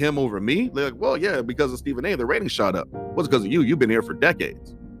value him over me? They're like, well, yeah, because of Stephen A., the ratings shot up. What's because of you? You've been here for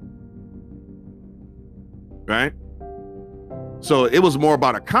decades. Right? So it was more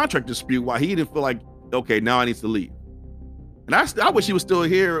about a contract dispute why he didn't feel like, okay, now I need to leave. And I wish he was still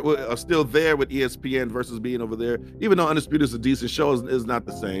here, still there with ESPN versus being over there, even though Undisputed is a decent show, is not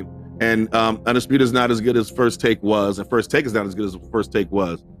the same. And Undisputed is not as good as First Take was, and First Take is not as good as First Take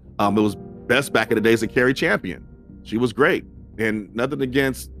was. It was best back in the days of Carrie Champion. She was great. And nothing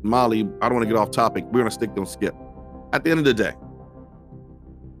against Molly. I don't want to get off topic. We're going to stick on Skip. At the end of the day,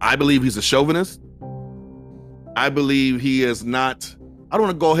 I believe he's a chauvinist. I believe he is not, I don't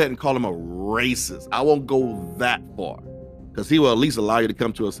want to go ahead and call him a racist. I won't go that far because he will at least allow you to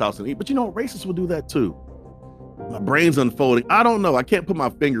come to his house and eat. But you know, racists will do that too. My brain's unfolding. I don't know. I can't put my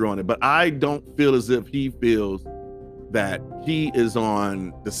finger on it, but I don't feel as if he feels that he is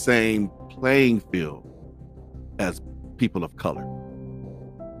on the same playing field as people of color.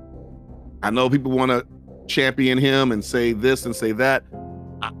 I know people want to champion him and say this and say that.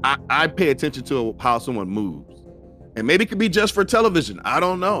 I pay attention to how someone moves. And maybe it could be just for television. I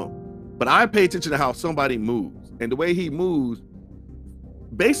don't know. But I pay attention to how somebody moves. And the way he moves,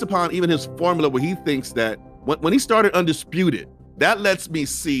 based upon even his formula where he thinks that when he started Undisputed, that lets me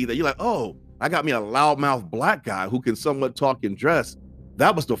see that you're like, oh, I got me a loudmouth black guy who can somewhat talk and dress.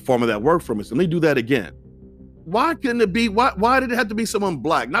 That was the formula that worked for me. So let me do that again. Why couldn't it be? Why did it have to be someone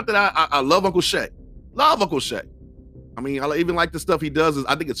black? Not that I love Uncle Shay. Love Uncle Shay. I mean, I even like the stuff he does.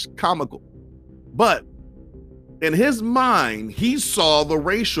 I think it's comical. But in his mind, he saw the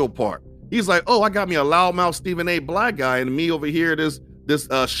racial part. He's like, oh, I got me a loudmouth Stephen A. black guy and me over here, this this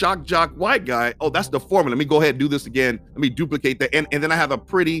shock jock white guy. Oh, that's the formula. Let me go ahead and do this again. Let me duplicate that. And then I have a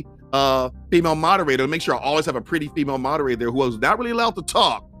pretty female moderator to make sure I always have a pretty female moderator there who is not really allowed to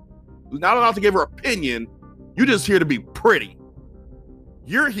talk, who's not allowed to give her opinion. You're just here to be pretty.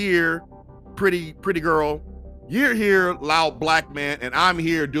 You're here, pretty girl. You're here, loud black man, and I'm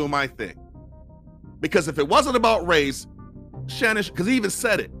here doing my thing. Because if it wasn't about race, Shannon, because he even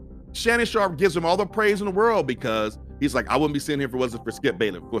said it, Shannon Sharpe gives him all the praise in the world because he's like, I wouldn't be sitting here if it wasn't for Skip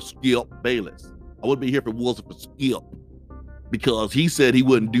Bayless. I wouldn't be here if it wasn't for Skip. Because he said he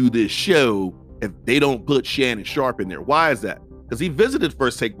wouldn't do this show if they don't put Shannon Sharpe in there. Why is that? Because he visited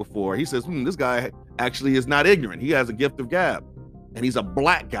First Take before. He says, this guy actually is not ignorant. He has a gift of gab. And he's a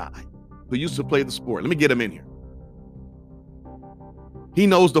black guy who used to play the sport. Let me get him in here. He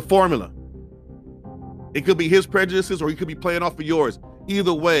knows the formula. It could be his prejudices or he could be playing off of yours.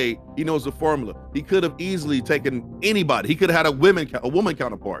 Either way, he knows the formula. He could have easily taken anybody. He could have had a woman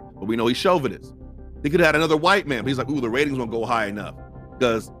counterpart, but we know he's chauvinist. He could have had another white man. But he's like, ooh, the ratings won't go high enough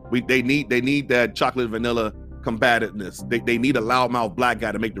because they need that chocolate vanilla combativeness. They need a loudmouth black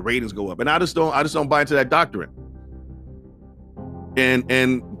guy to make the ratings go up. And I just don't buy into that doctrine.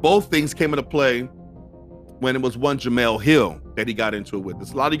 And both things came into play when it was one Jemele Hill that he got into it with.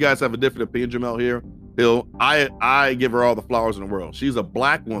 A lot of you guys have a different opinion, Jemele Hill. I give her all the flowers in the world. She's a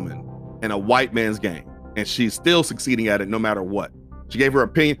black woman in a white man's game, and she's still succeeding at it no matter what. She gave her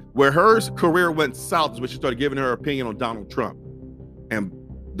opinion. Where her career went south is when she started giving her opinion on Donald Trump. And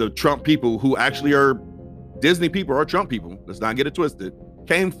the Trump people who actually are Disney people or Trump people, let's not get it twisted,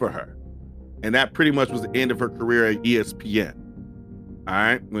 came for her. And that pretty much was the end of her career at ESPN. All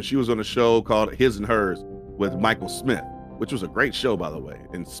right, when she was on a show called His and Hers with Michael Smith, which was a great show, by the way.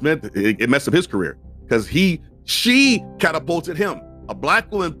 And Smith, it messed up his career because she catapulted him. A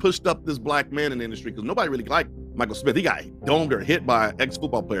black woman pushed up this black man in the industry because nobody really liked Michael Smith. He got domed or hit by an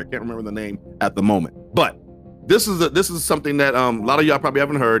ex-football player. Can't remember the name at the moment. But this is something that a lot of y'all probably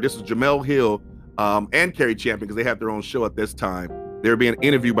haven't heard. This is Jemele Hill and Carrie Champion because they have their own show at this time. They're being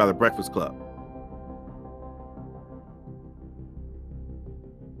interviewed by The Breakfast Club.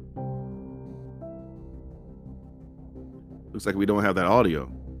 Looks like we don't have that audio.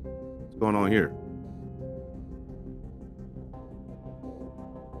 What's going on here?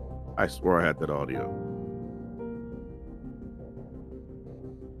 I swore I had that audio.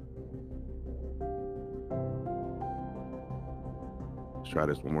 Let's try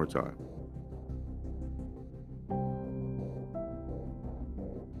this one more time.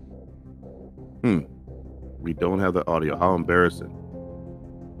 We don't have the audio. How embarrassing.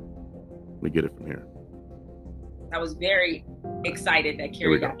 Let me get it from here. I was very excited that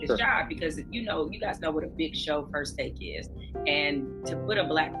Carrie got this job because, you guys know what a big show First Take is. And to put a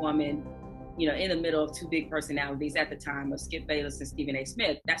black woman, in the middle of two big personalities at the time of Skip Bayless and Stephen A.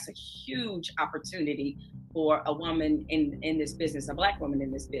 Smith, that's a huge opportunity for a woman in this business, a black woman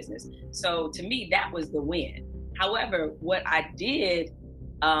in this business. So to me, that was the win. However, what I did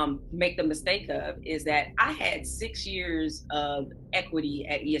make the mistake of is that I had 6 years of equity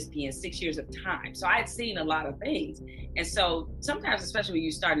at ESPN, 6 years of time. So I had seen a lot of things. And so sometimes, especially when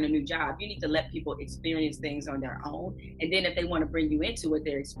you're starting a new job, you need to let people experience things on their own. And then if they want to bring you into what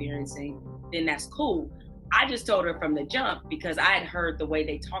they're experiencing, then that's cool. I just told her from the jump because I had heard the way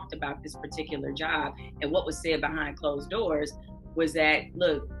they talked about this particular job and what was said behind closed doors was that,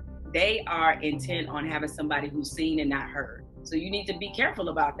 look, they are intent on having somebody who's seen and not heard. So you need to be careful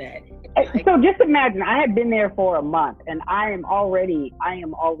about that. So just imagine, I had been there for a month and I am already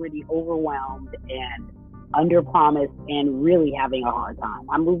overwhelmed and under promised and really having a hard time.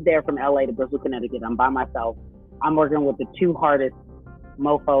 I moved there from LA to Bristol, Connecticut. I'm by myself. I'm working with the two hardest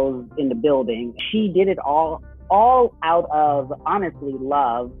mofos in the building. She did it all out of honestly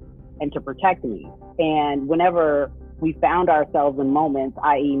love and to protect me. And whenever we found ourselves in moments,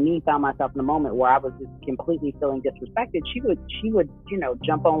 i.e. me found myself in a moment where I was just completely feeling disrespected, she would,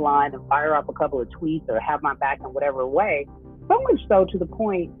 jump online and fire up a couple of tweets or have my back in whatever way. So much so to the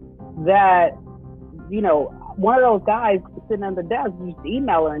point that, one of those guys sitting on the desk used to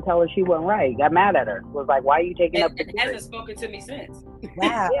email her and tell her she wasn't right. Got mad at her. Was like, why are you taking up the and hasn't spoken to me since.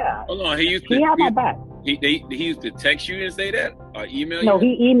 Wow. Yeah. Hold on. He had my back. He used to text you and say that? Or email you? No,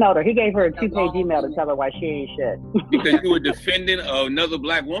 he emailed her. He gave her a 2-page email to tell her why she ain't shit. Because you were defending another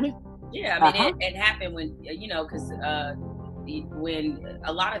black woman? Yeah, I mean, it happened when, because when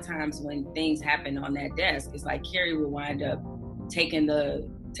a lot of times when things happen on that desk, it's like Carrie would wind up taking the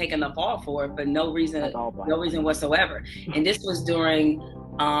fall for it for no reason whatsoever. And this was during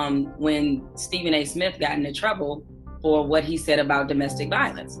when Stephen A. Smith got into trouble for what he said about domestic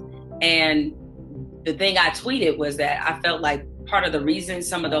violence. And the thing I tweeted was that I felt like part of the reason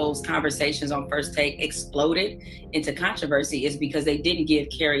some of those conversations on First Take exploded into controversy is because they didn't give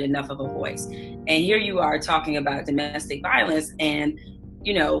Carrie enough of a voice. And here you are talking about domestic violence, and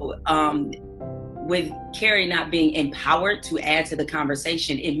with Carrie not being empowered to add to the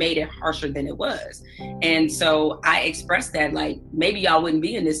conversation, it made it harsher than it was. And so I expressed that, like, maybe y'all wouldn't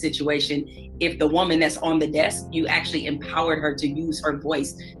be in this situation if the woman that's on the desk, you actually empowered her to use her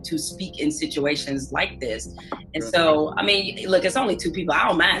voice to speak in situations like this. And so, I mean, look, it's only two people. I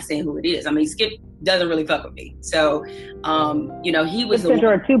don't mind saying who it is. I mean, Skip doesn't really fuck with me. So, he was sent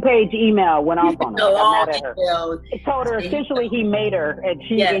her a 2-page email, went off on her. Email. It told her essentially he made her, and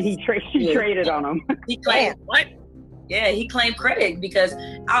she traded on him. He claimed what? Yeah, he claimed credit because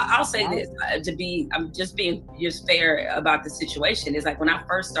I'll say this I'm just being fair about the situation. It's like when I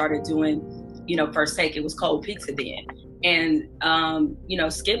first started doing, First Take, it was Cold Pizza then, and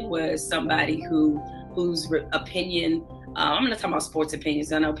Skip was somebody whose opinion. I'm going to talk about sports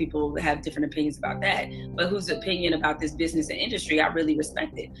opinions. I know people have different opinions about that, but whose opinion about this business and industry I really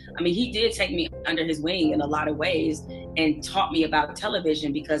respected. I mean, he did take me under his wing in a lot of ways and taught me about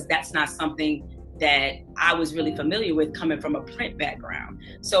television, because that's not something that I was really familiar with coming from a print background.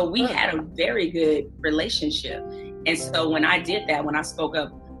 So we had a very good relationship. And so when I did that, when I spoke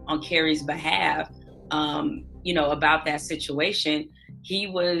up on Carrie's behalf, about that situation, he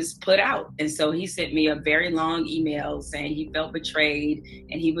was put out. And so he sent me a very long email saying he felt betrayed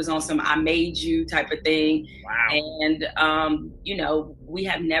and he was on some "I made you" type of thing. Wow. And, we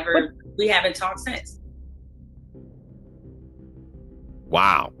haven't talked since.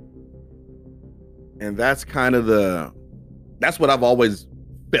 Wow. And that's kind of that's what I've always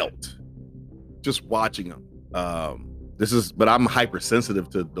felt just watching them. But I'm hypersensitive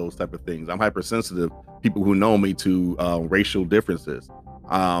to those type of things. I'm hypersensitive, people who know me, to racial differences.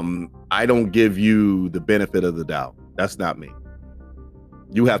 I don't give you the benefit of the doubt. That's not me.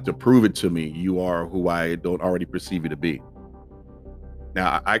 You have to prove it to me. You are who I don't already perceive you to be.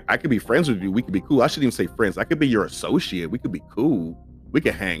 Now, I could be friends with you. We could be cool. I shouldn't even say friends. I could be your associate. We could be cool. We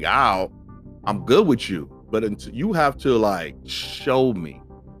could hang out. I'm good with you. But until you have to show me.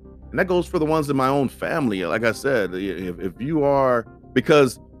 And that goes for the ones in my own family. Like I said, if you are,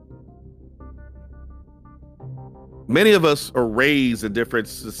 because many of us are raised in different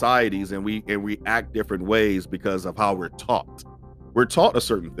societies and we act different ways because of how we're taught. We're taught a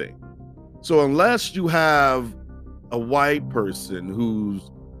certain thing. So unless you have a white person who's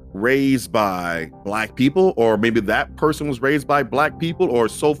raised by black people, or maybe that person was raised by black people, or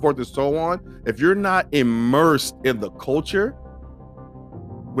so forth and so on, if you're not immersed in the culture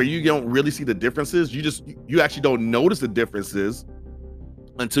where you don't really see the differences, you actually don't notice the differences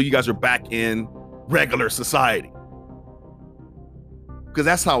until you guys are back in regular society. Because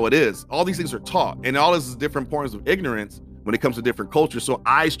that's how it is. All these things are taught, and all this is different forms of ignorance when it comes to different cultures. So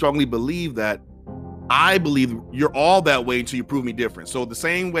I strongly believe you're all that way until you prove me different. So the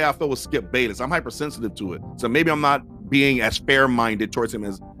same way I felt with Skip Bayless, I'm hypersensitive to it. So maybe I'm not being as fair-minded towards him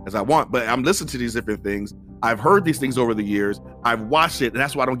as I want, but I'm listening to these different things. I've heard these things over the years. I've watched it, and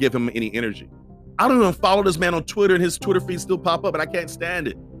that's why I don't give him any energy. I don't even follow this man on Twitter, and his Twitter feeds still pop up, and I can't stand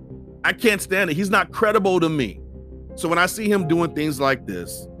it. I can't stand it. He's not credible to me. So when I see him doing things like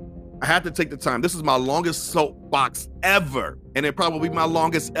this, I have to take the time. This is my longest soapbox ever, and it probably be my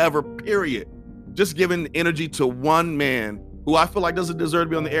longest ever, period. Just giving energy to one man who I feel like doesn't deserve to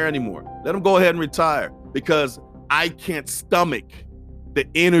be on the air anymore. Let him go ahead and retire, because I can't stomach the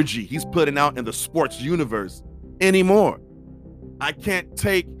energy he's putting out in the sports universe anymore. I can't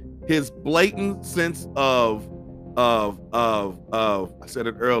take his blatant sense of I said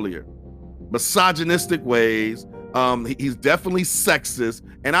it earlier, misogynistic ways. He's definitely sexist,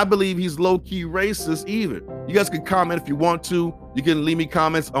 and I believe he's low-key racist even. You guys can comment if you want to. You can leave me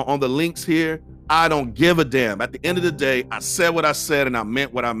comments on the links here. I don't give a damn. At the end of the day, I said what I said, and I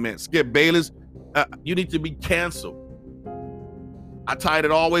meant what I meant. Skip Bayless, you need to be canceled. I tied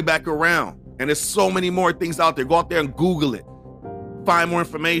it all the way back around, and there's so many more things out there. Go out there and Google it. Find more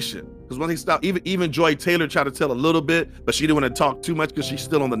information. Because when he stopped, even Joy Taylor tried to tell a little bit, but she didn't want to talk too much because she's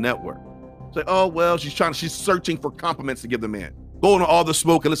still on the network. Say, oh, well, she's searching for compliments to give the man. Go on All the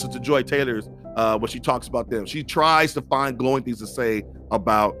Smoke and listen to Joy Taylor's, when she talks about them. She tries to find glowing things to say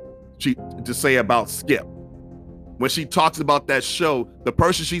about Skip. When she talks about that show, the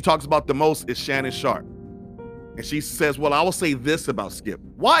person she talks about the most is Shannon Sharpe. And she says, well, I will say this about Skip.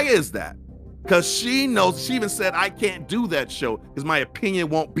 Why is that? Because she knows, she even said, I can't do that show because my opinion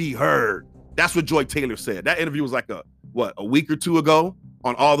won't be heard. That's what Joy Taylor said. That interview was like a week or two ago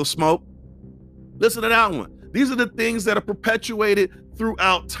on All the Smoke. Listen to that one. These are the things that are perpetuated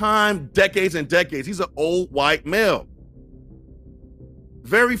throughout time, decades and decades. He's an old white male.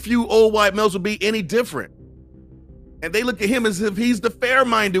 Very few old white males will be any different. And they look at him as if he's the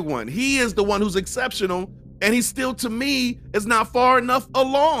fair-minded one. He is the one who's exceptional, and he still, to me, is not far enough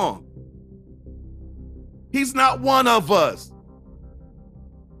along. He's not one of us.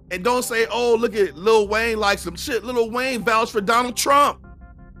 And don't say, oh, look at Lil Wayne like some shit. Lil Wayne vouched for Donald Trump.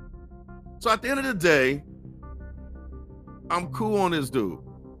 So at the end of the day, I'm cool on this dude.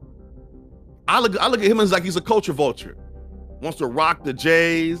 I look at him as like he's a culture vulture. Wants to rock the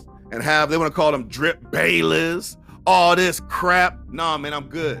J's and they want to call him Drip Bayless. All this crap. Nah, man, I'm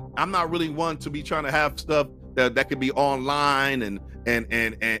good. I'm not really one to be trying to have stuff that could be online and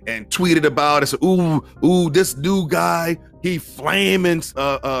tweeted about. It's ooh, this new guy, he flaming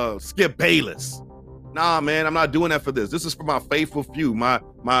Skip Bayless. Nah, man, I'm not doing that for this. This is for my faithful few, my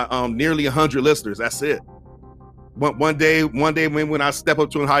nearly 100 listeners. That's it. One day when I step up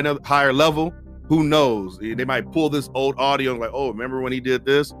to a higher level, who knows? They might pull this old audio and like, oh, remember when he did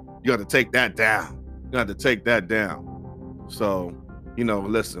this? You got to take that down. You got to take that down. So,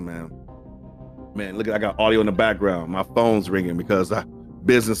 listen, man. Man, look, I got audio in the background. My phone's ringing because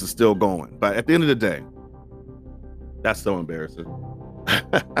business is still going. But at the end of the day, that's so embarrassing.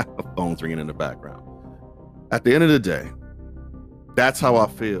 Phone's ringing in the background. At the end of the day, that's how I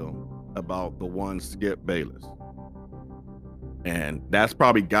feel about the one Skip Bayless. And that's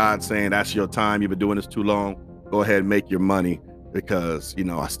probably God saying, that's your time. You've been doing this too long. Go ahead and make your money because,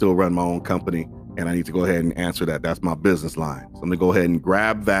 I still run my own company and I need to go ahead and answer that. That's my business line. So I'm going to go ahead and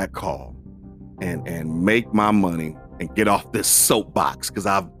grab that call and make my money and get off this soapbox because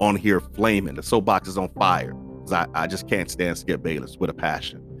I'm on here flaming. The soapbox is on fire because I just can't stand Skip Bayless with a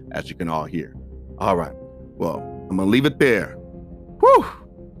passion, as you can all hear. All right. Well, I'm going to leave it there. Whew.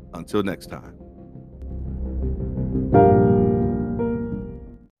 Until next time.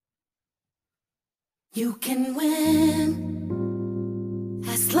 You can win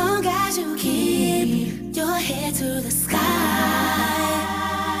as long as you keep your head to the sky.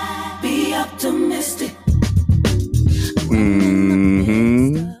 Be optimistic.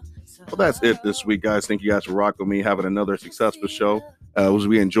 Well, that's it this week, guys. Thank you guys for rocking with me, having another successful show. As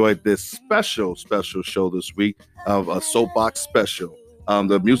we enjoyed this special show this week of a soapbox special.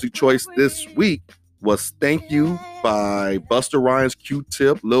 The music choice this week was Thank You by Busta Rhymes,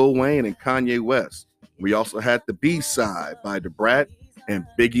 Q-Tip, Lil Wayne, and Kanye West. We also had the B-side by Da Brat and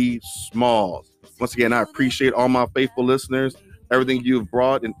Biggie Smalls. Once again, I appreciate all my faithful listeners, everything you've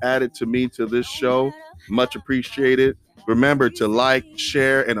brought and added to me to this show. Much appreciated. Remember to like,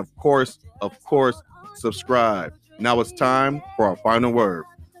 share, and of course, subscribe. Now it's time for our final word.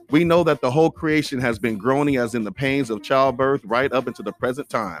 We know that the whole creation has been groaning as in the pains of childbirth right up into the present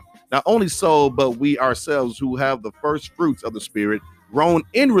time. Not only so, but we ourselves who have the first fruits of the Spirit groan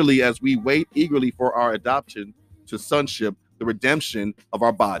inwardly as we wait eagerly for our adoption to sonship, the redemption of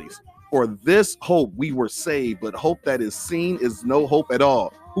our bodies. For this hope we were saved, but hope that is seen is no hope at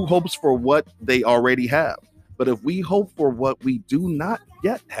all. Who hopes for what they already have? But if we hope for what we do not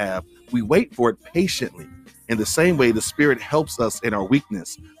yet have, we wait for it patiently. In the same way, the Spirit helps us in our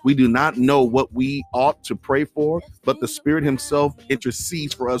weakness. We do not know what we ought to pray for, but the Spirit himself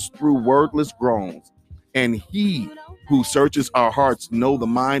intercedes for us through wordless groans. And he who searches our hearts know the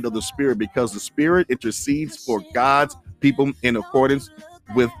mind of the Spirit, because the Spirit intercedes for God's people in accordance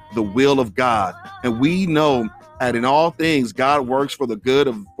with the will of God. And we know that in all things God works for the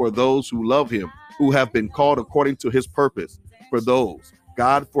good for those who love him, who have been called according to his purpose. For those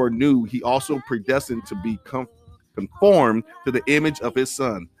God foreknew, he also predestined to be conformed to the image of his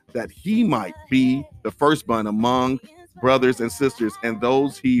Son, that he might be the firstborn among brothers and sisters. And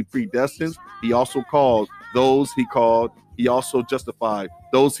those he predestined, he also called. Those he called, he also justified.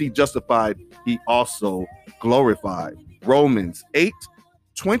 Those he justified, he also glorified. Romans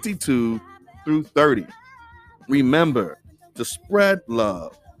 8:22-30. Remember to spread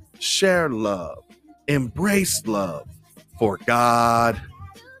love, share love, embrace love, for God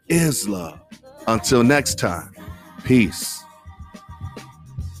is love. Until next time, peace.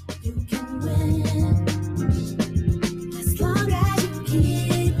 You can win.